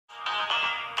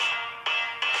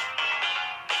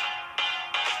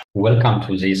Welcome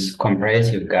to this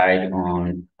comprehensive guide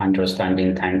on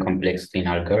understanding time complexity in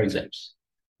algorithms.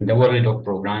 In the world of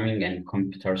programming and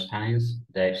computer science,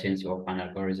 the efficiency of an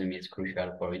algorithm is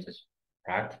crucial for its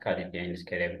practicality and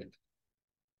scalability.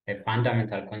 A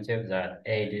fundamental concept that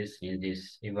aids in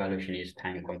this evaluation is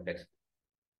time complexity.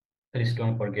 Please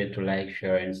don't forget to like,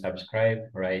 share, and subscribe.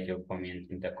 Write your comment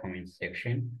in the comment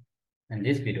section. In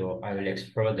this video, I will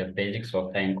explore the basics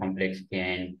of time complexity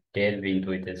and delve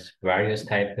into its various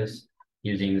types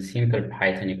using simple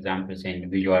Python examples and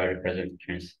visual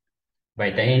representations.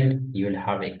 By the end, you will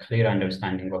have a clear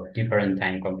understanding of different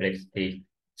time complexity,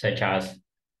 such as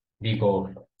big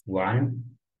of 1,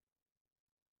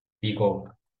 big of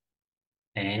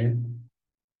n,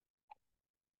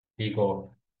 big of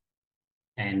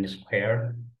n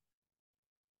squared,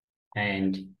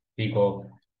 and big of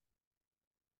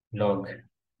log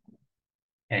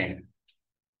n,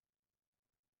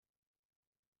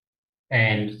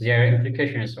 and their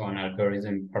implications on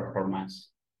algorithm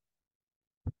performance.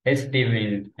 Let's dive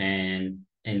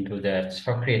into the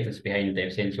secrets behind the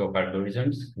essence of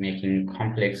algorithms, making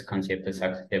complex concepts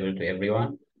accessible to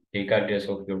everyone, regardless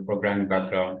of your programming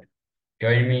background.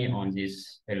 Join me on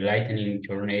this enlightening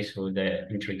journey through the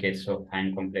intricacies of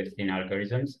time complexity in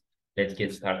algorithms. Let's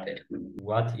get started.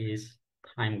 What is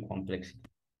time complexity?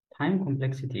 Time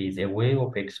complexity is a way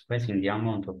of expressing the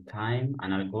amount of time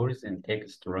an algorithm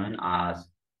takes to run as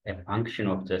a function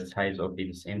of the size of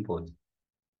its input.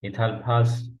 It helps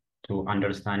us to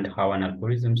understand how an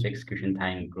algorithm's execution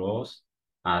time grows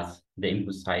as the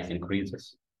input size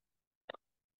increases.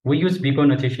 We use big O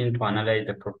notation to analyze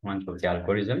the performance of the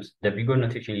algorithms. The big O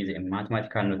notation is a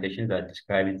mathematical notation that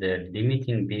describes the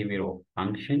limiting behavior of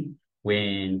function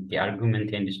when the argument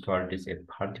tends towards a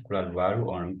particular value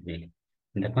or infinity.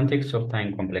 In the context of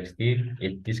time complexity,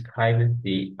 it describes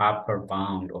the upper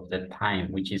bound of the time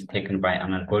which is taken by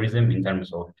an algorithm in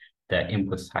terms of the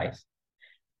input size.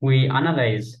 We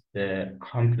analyze the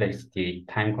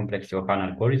time complexity of an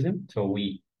algorithm. So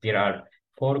there are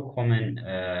four common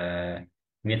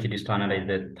methods to analyze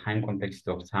the time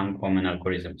complexity of some common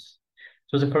algorithms.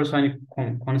 So the first one is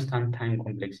constant time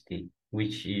complexity,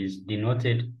 which is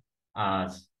denoted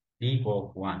as big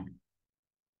of 1.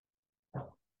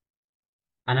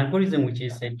 An algorithm which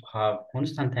is said to have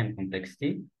constant time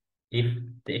complexity if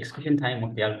the execution time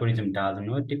of the algorithm does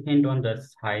not depend on the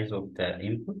size of the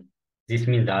input. This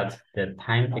means that the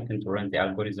time taken to run the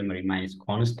algorithm remains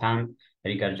constant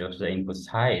regardless of the input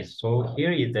size. So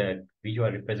here is the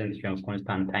visual representation of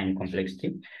constant time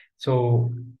complexity.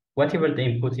 So whatever the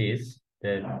input is,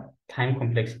 the time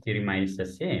complexity remains the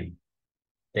same.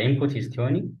 The input is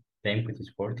 20, the input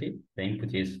is 40, the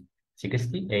input is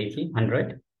 60, 80,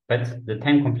 100, but the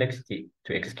time complexity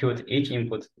to execute each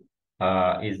input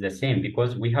is the same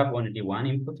because we have only one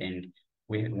input and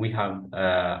we have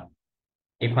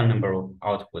equal number of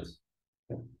outputs.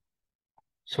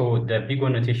 So the big O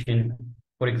notation,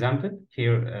 for example,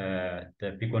 here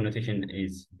the big O notation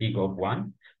is big of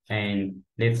 1. And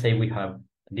let's say we have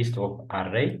list of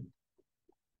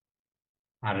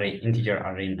integer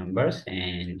array numbers,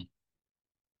 and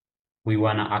we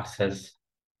want to access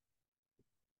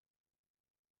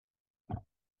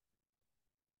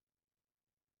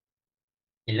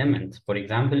elements. For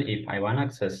example, if I want to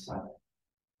access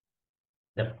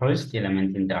the first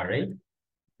element in the array,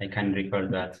 I can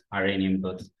record that array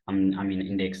input,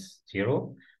 index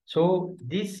 0. So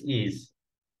this is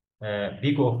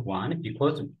big of 1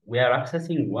 because we are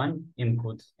accessing one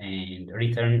input and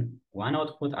return one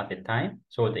output at a time.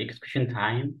 So the execution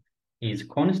time is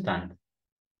constant.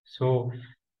 So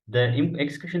the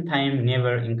execution time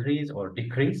never increase or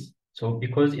decrease. So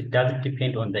because it doesn't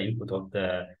depend on the input of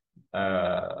the,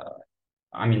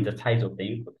 the size of the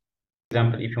input. For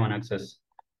example, if you want to access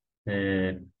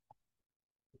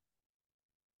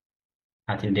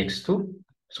at index 2,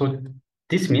 so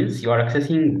this means you are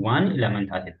accessing one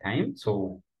element at a time.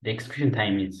 So the execution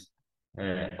time is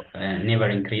never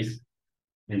increase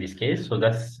in this case. So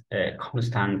that's a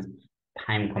constant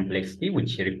time complexity,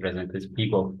 which represents this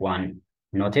big of 1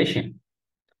 notation.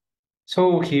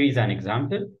 So here is an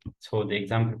example. So the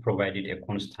example provided a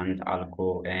constant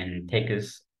algo and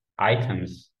takes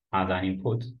items as an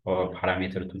input or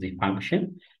parameter to the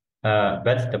function.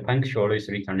 But the function always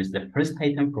returns the first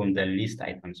item from the list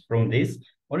items. From this,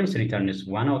 always returns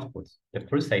one output, the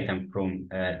first item from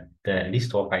the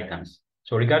list of items.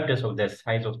 So regardless of the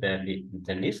size of the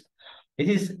list, it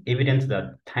is evident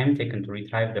that time taken to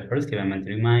retrieve the first element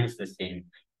remains the same,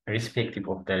 irrespective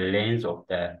of the length of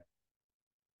the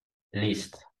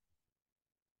list,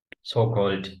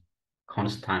 so-called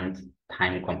constant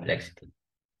time complexity.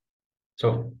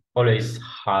 So always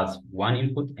has one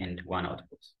input and one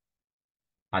output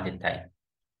at a time.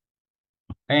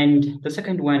 And the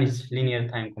second one is linear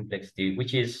time complexity,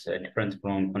 which is different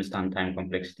from constant time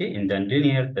complexity. In the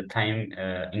linear, the time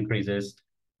increases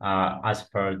as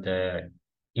per the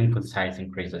input size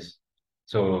increases.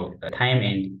 So time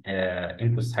and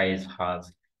input size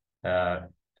has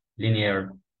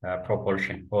linear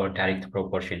proportion or direct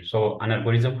proportion. So an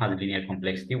algorithm has linear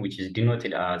complexity, which is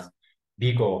denoted as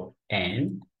big O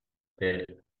n, the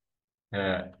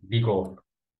big O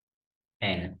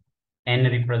n. N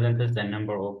represents the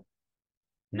number of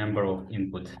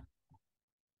input.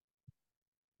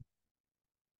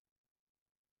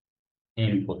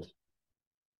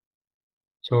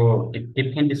 So it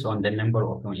depends on the number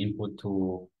of input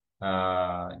to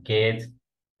get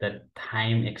the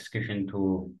time execution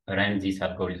to run this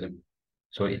algorithm.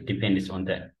 So it depends on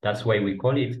that. That's why we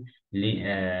call it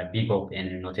big O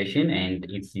n notation, and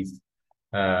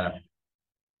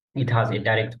it has a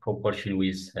direct proportion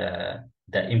with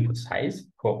the input size.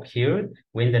 For here,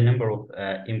 when the number of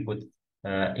input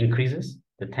increases,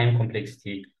 the time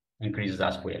complexity increases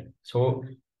as well. So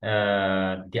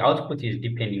the output is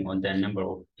depending on the number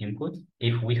of inputs.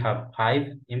 If we have 5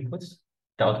 inputs,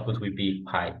 the output will be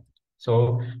pi.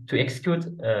 So to execute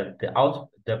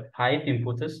the 5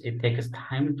 inputs, it takes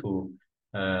time to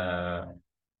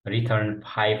return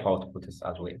 5 outputs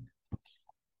as well.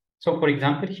 So for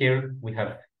example, here we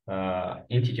have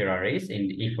integer arrays, and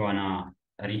if you wanna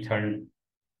return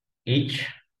each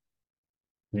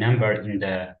number in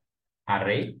the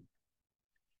array,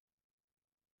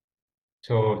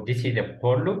 so this is a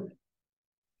for loop.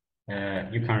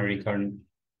 You can return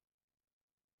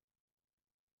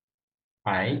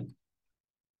I.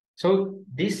 So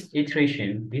this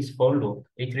iteration, this for loop,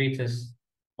 iterates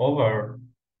over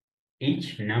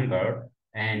each number,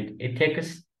 and it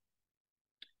takes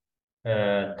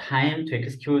time to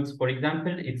execute. For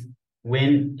example, it's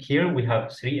when here we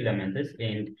have 3 elements,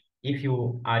 and if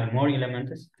you add more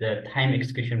elements, the time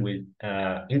execution will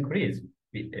increase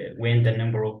when the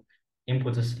number of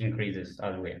inputs increases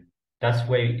as well. That's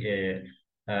why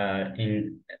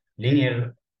in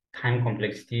linear time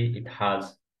complexity, it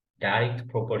has direct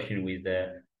proportion with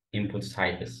the input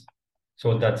sizes.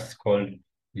 So that's called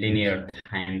linear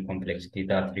time complexity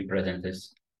that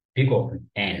represents big O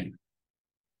n.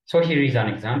 So here is an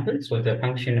example. So the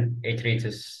function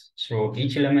iterates through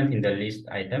each element in the list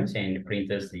items and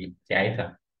prints the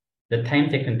item. The time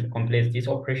taken to complete this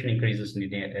operation increases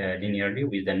linearly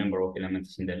with the number of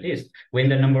elements in the list. When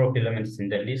the number of elements in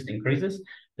the list increases,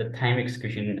 the time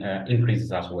execution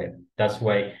increases as well. That's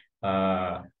why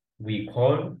we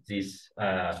call this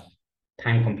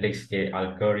time complexity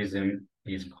algorithm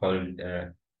is called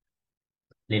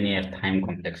linear time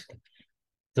complexity.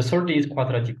 The third is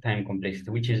quadratic time complexity,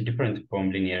 which is different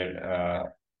from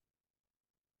linear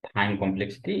time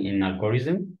complexity in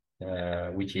algorithm,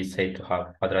 which is said to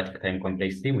have quadratic time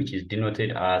complexity, which is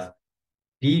denoted as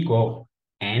big O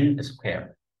n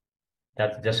square.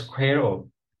 That's the square of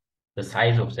the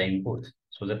size of the input.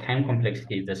 So the time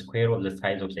complexity is the square of the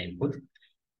size of the input.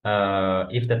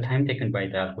 If the time taken by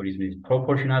the algorithm is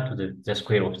proportional to the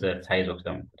square of the size of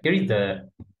the input. Here is the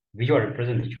visual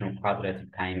representation of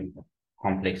quadratic time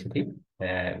complexity,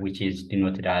 which is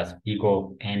denoted as big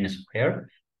O n square.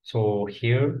 So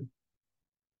here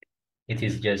it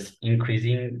is just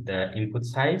increasing the input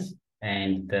size,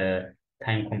 and the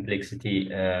time complexity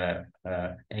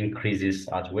increases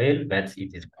as well, but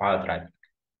it is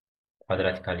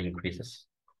quadratically increases.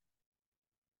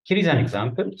 Here is an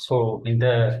example. So in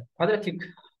the quadratic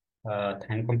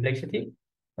time complexity,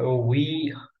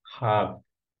 we have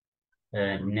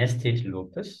nested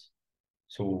loops.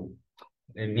 So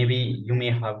maybe you may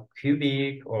have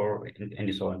cubic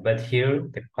and so on, but here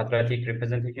the quadratic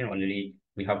representation only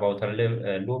we have outer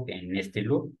loop and nested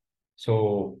loop.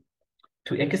 So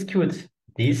to execute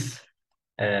this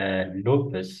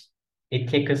loops, it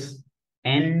takes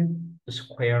n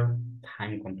square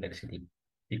time complexity,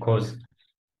 because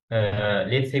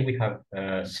let's say we have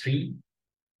 3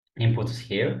 inputs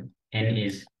here, n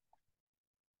is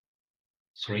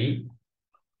 3.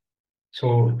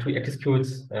 So to execute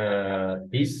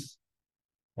this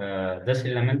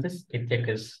elements, it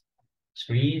takes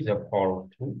 3 the power of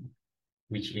 2,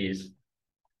 which is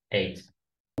 8.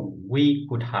 We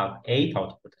could have 8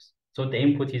 outputs. So the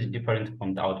input is different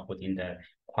from the output in the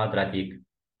quadratic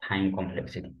time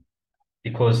complexity,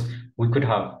 because we could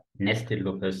have nested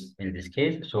loops in this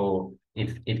case. So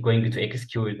it's going to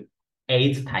execute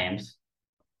 8 times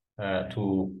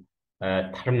to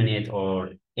terminate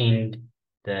or end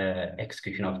the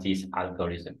execution of this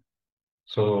algorithm.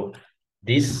 So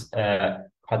this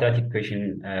quadratic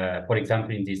equation, for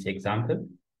example, in this example,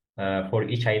 for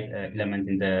each element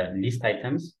in the list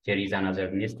items, there is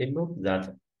another nested loop that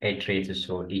iterates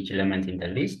through each element in the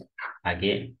list.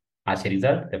 Again, as a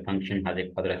result, the function has a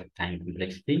quadratic time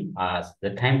complexity as the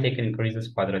time taken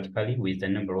increases quadratically with the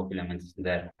number of elements in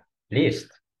the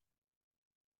list.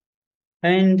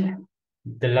 And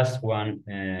the last one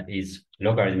is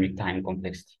logarithmic time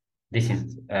complexity. This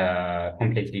is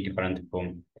completely different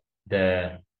from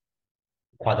the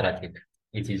quadratic.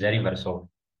 It is a reverse of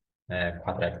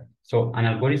quadratic. So an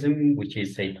algorithm which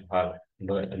is said to have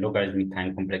logarithmic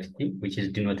time complexity, which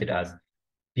is denoted as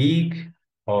big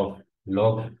of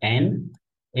log n,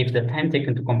 if the time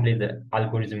taken to complete the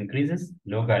algorithm increases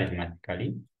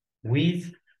logarithmically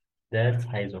with the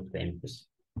size of the inputs.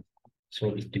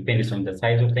 So it depends on the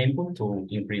size of the input to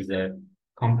increase the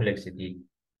complexity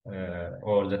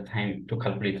or the time to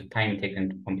calculate the time taken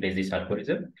to complete this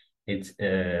algorithm. It's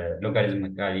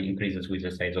logarithmically increases with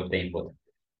the size of the input.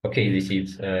 Okay, this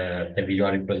is a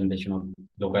visual representation of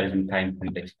logarithm time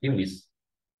complexity with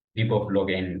big of log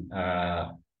n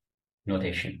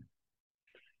notation.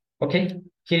 Okay,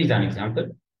 here is an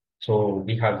example. So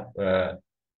we have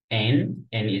n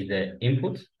is the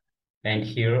input, and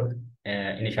here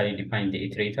initially defined the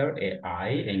iterator I,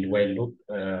 and while loop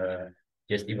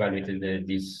just evaluated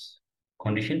this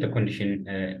condition. The condition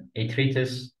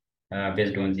iterates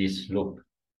based on this loop,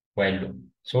 while loop.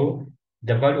 So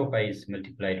the value of I is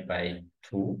multiplied by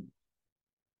 2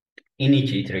 in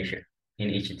each iteration. In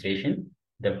each iteration,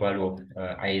 the value of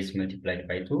I is multiplied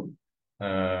by 2.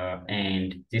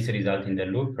 And this results in the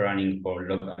loop running for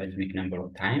logarithmic number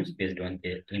of times based on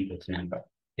the input number.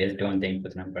 Based on the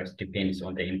input numbers depends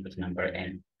on the input number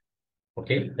n.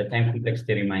 Okay, the time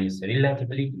complexity remains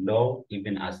relatively low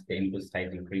even as the input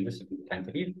size increases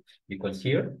significantly, because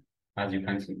here, as you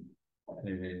can see,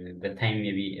 the time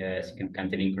maybe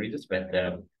significantly increases, but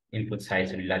the input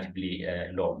size is relatively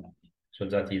low. So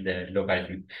that is the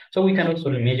logarithm. So we can also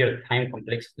measure time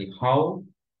complexity, how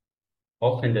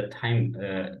often the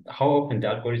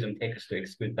algorithm takes to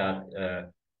execute that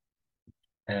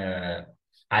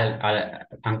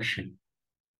function.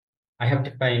 I have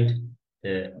defined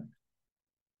the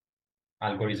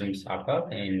algorithms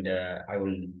above, and I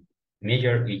will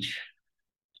measure each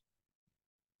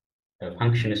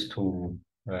functions to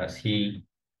see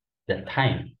the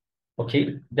time.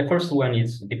 Okay, the first one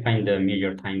is define the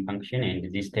measure time function,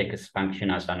 and this takes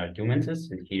function as an argument.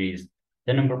 And here is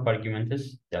the number of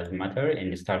arguments, doesn't matter,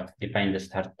 and define the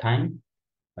start time,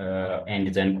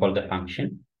 and then call the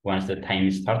function. Once the time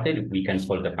is started, we can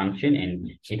call the function,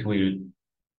 and it will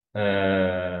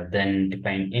then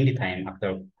define end time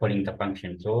after calling the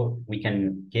function. So we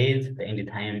can get the end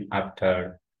time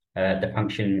after the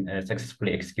function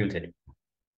successfully executed.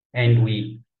 And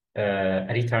we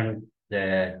return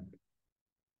the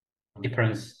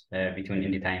difference between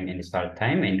end time and start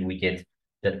time, and we get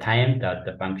the time that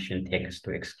the function takes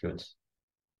to execute.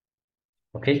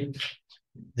 Okay,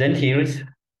 then here is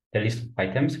the list of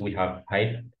items. We have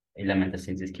 5 elements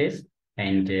in this case,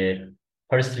 and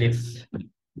first let's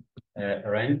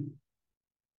run.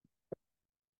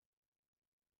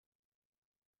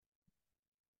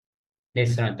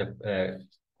 Let's run the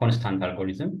constant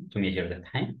algorithm to measure the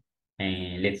time,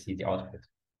 and let's see the output.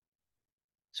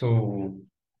 So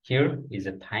here is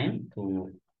the time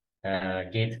to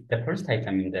get the first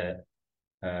item in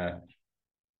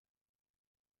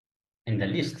the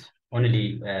list.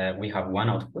 Only we have one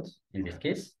output in this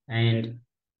case, and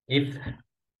if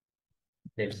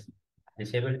let's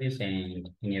disable this and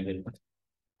enable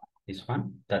this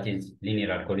one, that is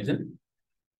linear algorithm.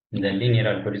 In the linear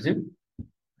algorithm,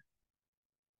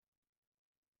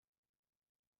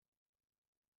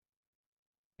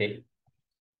 okay.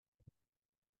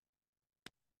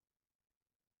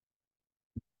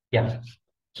 Yeah,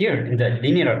 here in the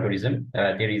linear algorithm,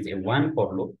 there is a one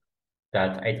for loop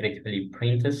that iteratively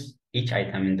prints each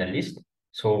item in the list.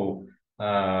 So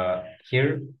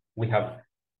here we have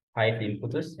 5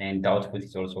 inputs, and the output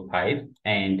is also 5,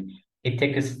 and it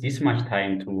takes this much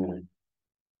time to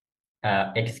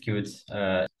execute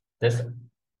this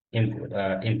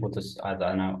inputs as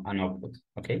an output.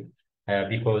 Okay,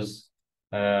 because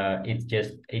it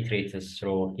just iterates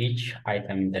through each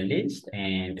item in the list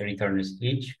and returns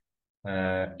each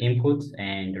input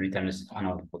and returns an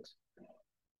output.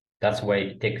 That's why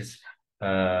it takes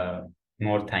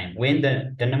more time. When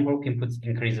the number of inputs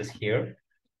increases here,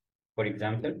 for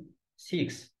example,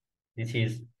 6, this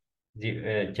is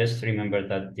just remember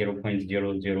that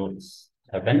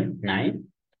 0.0079.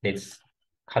 Let's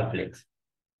calculate.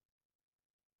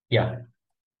 Yeah,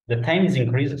 the time is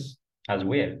increases as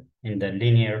well in the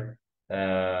linear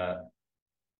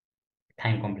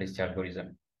time complexity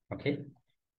algorithm. Okay,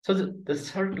 so the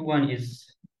third one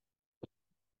is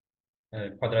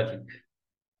quadratic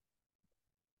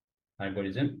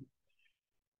algorithm.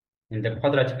 In the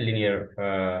quadratic linear,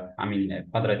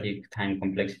 quadratic time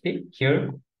complexity,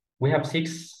 here we have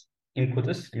 6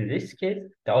 inputs. In this case,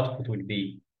 the output would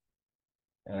be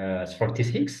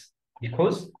 46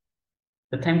 because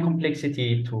the time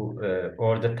complexity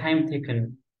or the time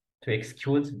taken to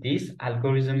execute this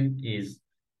algorithm is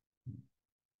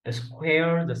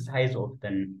square the size of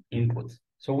the input.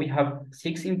 So we have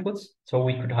 6 inputs, so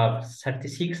we could have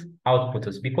 36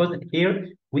 outputs because here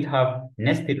we have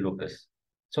nested loops.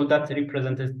 So that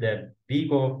represents the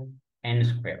big of n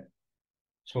square.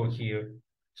 So here,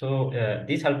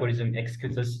 this algorithm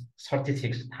executes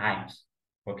 36 times,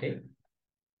 okay?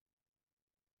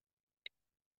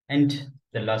 And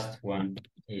the last one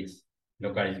is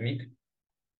logarithmic.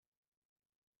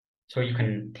 So you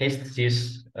can test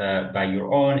this by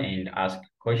your own and ask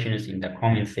questions in the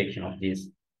comment section of this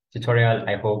tutorial.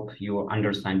 I hope you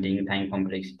understanding time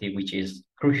complexity, which is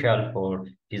crucial for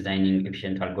designing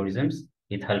efficient algorithms.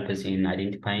 It helps in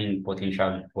identifying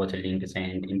potential bottlenecks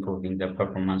and improving the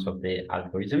performance of the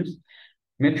algorithms.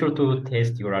 Make sure to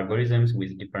test your algorithms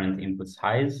with different input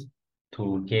size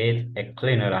to get a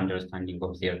clearer understanding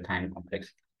of their time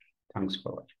complexity. Thanks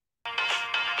for watching.